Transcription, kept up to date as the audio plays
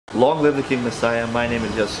Long live the King Messiah. My name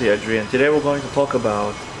is Yechi Hamelech, and today we're going to talk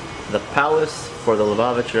about the palace for the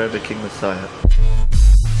Lubavitcher Rebbe King Messiah.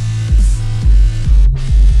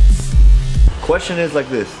 Question is like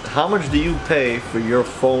this: how much do you pay for your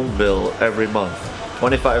phone bill every month?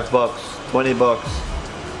 25 bucks, 20 bucks,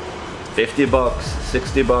 50 bucks,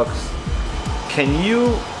 60 bucks. Can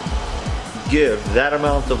you give that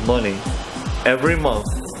amount of money every month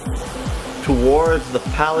towards the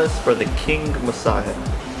palace for the King Messiah?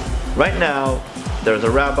 Right now, there's a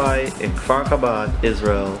rabbi in Kfar Chabad,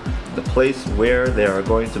 Israel, the place where they are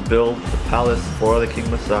going to build the palace for the King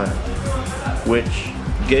Messiah, which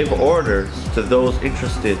gave orders to those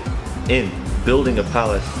interested in building a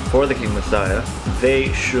palace for the King Messiah. They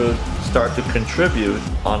should start to contribute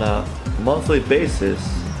on a monthly basis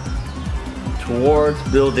towards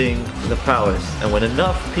building the palace. And when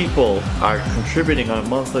enough people are contributing on a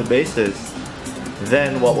monthly basis,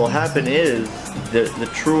 then what will happen is the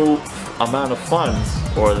true amount of funds,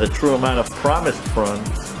 or the true amount of promised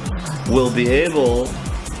funds, will be able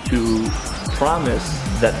to promise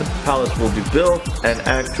that the palace will be built and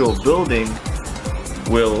actual building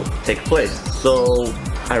will take place. So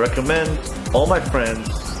I recommend all my friends,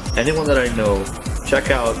 anyone that I know,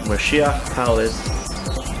 check out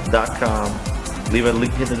MoshiachPalace.com. Leave a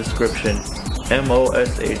link in the description.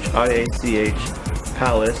 Moshiach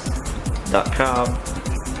Palace.com,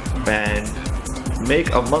 and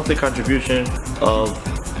make a monthly contribution of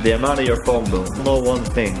the amount of your phone bill. Know one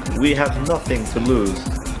thing: we have nothing to lose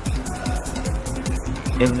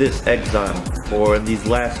in this exile, or in these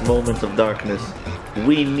last moments of darkness.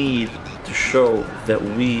 We need to show that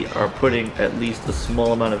we are putting at least a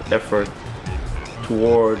small amount of effort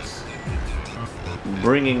towards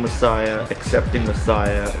bringing Messiah, accepting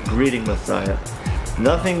Messiah, greeting Messiah.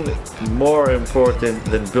 Nothing more important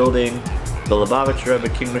than building the Lubavitcher Rebbe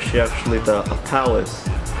King Moshiach Shlita a palace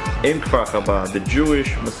in Kfar Chabad, the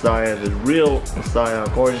Jewish Messiah, the real Messiah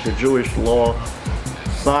according to Jewish law,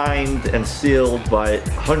 signed and sealed by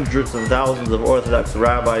hundreds and thousands of Orthodox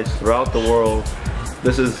rabbis throughout the world.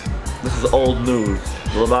 This is old news.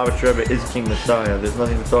 The Lubavitcher Rebbe is King Messiah. There's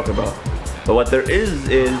nothing to talk about. But what there is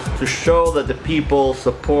to show that the people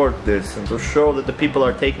support this, and to show that the people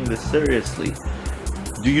are taking this seriously.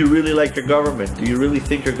 Do you really like your government? Do you really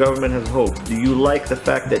think your government has hope? Do you like the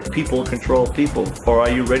fact that people control people? Or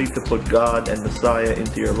are you ready to put God and Messiah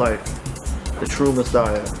into your life? The true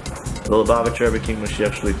Messiah, the Lubavitcher Rebbe King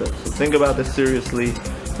Moshiach Shlita. So think about this seriously.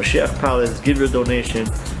 Moshiach Palace, give your donation,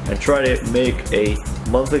 and try to make a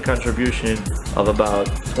monthly contribution of about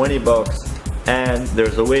 20 bucks. And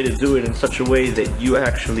there's a way to do it in such a way that you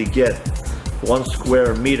actually get 1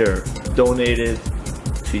 square meter donated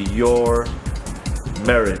to your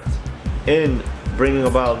merit in bringing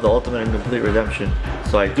about the ultimate and complete redemption.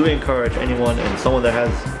 So I do encourage anyone, and someone that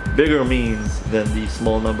has bigger means than these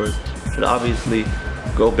small numbers, should obviously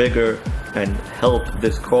go bigger and help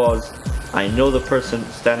this cause. I know the person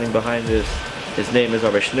standing behind this. His name is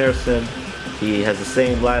Rabbi Schneerson. He has the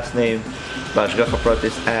same last name, Bashgacha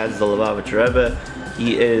Pratis, as the Lubavitcher Rebbe.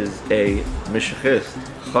 He is a Mishachist,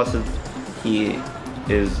 Chassid. He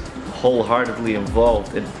is wholeheartedly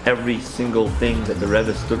involved in every single thing that the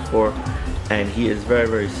Rebbe stood for, and he is very,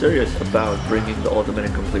 very serious about bringing the ultimate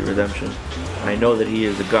and complete redemption. I know that he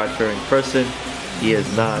is a God-fearing person. He is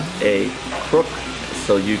not a crook,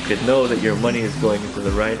 so you could know that your money is going into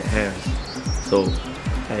the right hands. So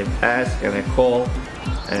I ask and I call,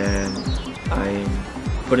 and I'm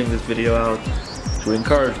putting this video out to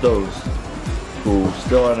encourage those who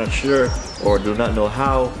still are not sure or do not know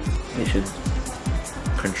how they should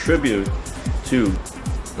contribute to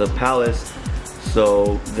the palace,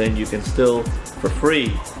 so then you can still for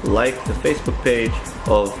free like the Facebook page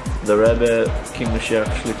of the Rebbe King Moshiach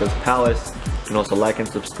Shlita's Palace. You can also like and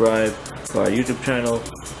subscribe to our YouTube channel,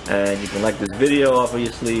 and you can like this video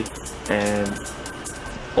obviously, and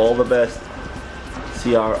all the best.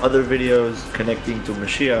 See our other videos connecting to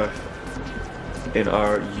Moshiach in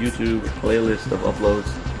our YouTube playlist of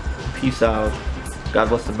uploads. Peace out. God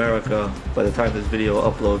bless America. By the time this video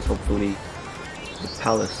uploads, hopefully the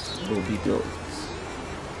palace will be built.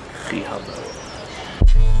 Yechi Hamelech.